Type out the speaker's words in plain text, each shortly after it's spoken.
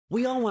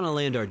We all want to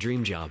land our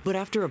dream job, but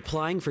after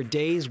applying for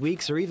days,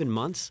 weeks, or even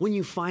months, when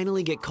you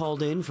finally get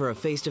called in for a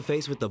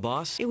face-to-face with the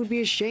boss, it would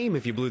be a shame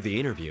if you blew the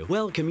interview.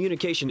 Well,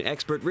 communication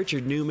expert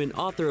Richard Newman,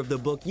 author of the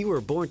book You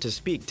Were Born to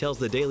Speak, tells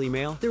the Daily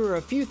Mail, there are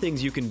a few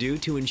things you can do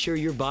to ensure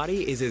your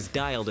body is as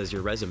dialed as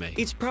your resume.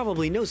 It's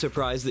probably no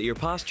surprise that your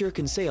posture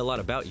can say a lot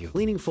about you.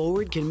 Leaning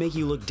forward can make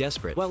you look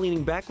desperate, while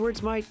leaning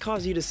backwards might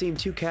cause you to seem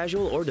too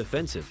casual or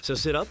defensive. So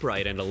sit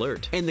upright and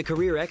alert. And the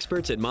career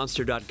experts at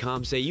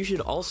Monster.com say you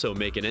should also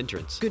make an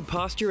entrance. Good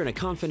posture and a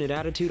confident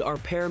attitude are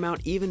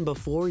paramount even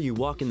before you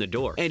walk in the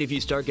door. And if you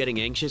start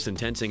getting anxious and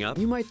tensing up,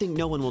 you might think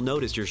no one will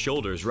notice your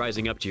shoulders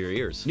rising up to your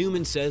ears.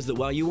 Newman says that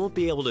while you won't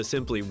be able to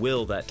simply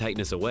will that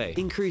tightness away,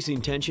 increasing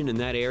tension in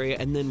that area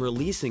and then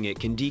releasing it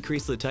can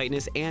decrease the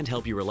tightness and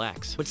help you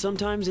relax. But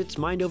sometimes it's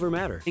mind over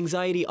matter.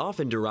 Anxiety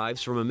often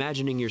derives from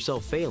imagining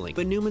yourself failing,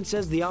 but Newman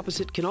says the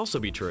opposite can also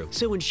be true.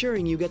 So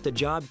ensuring you get the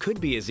job could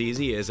be as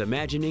easy as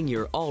imagining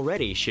you're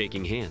already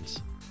shaking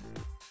hands.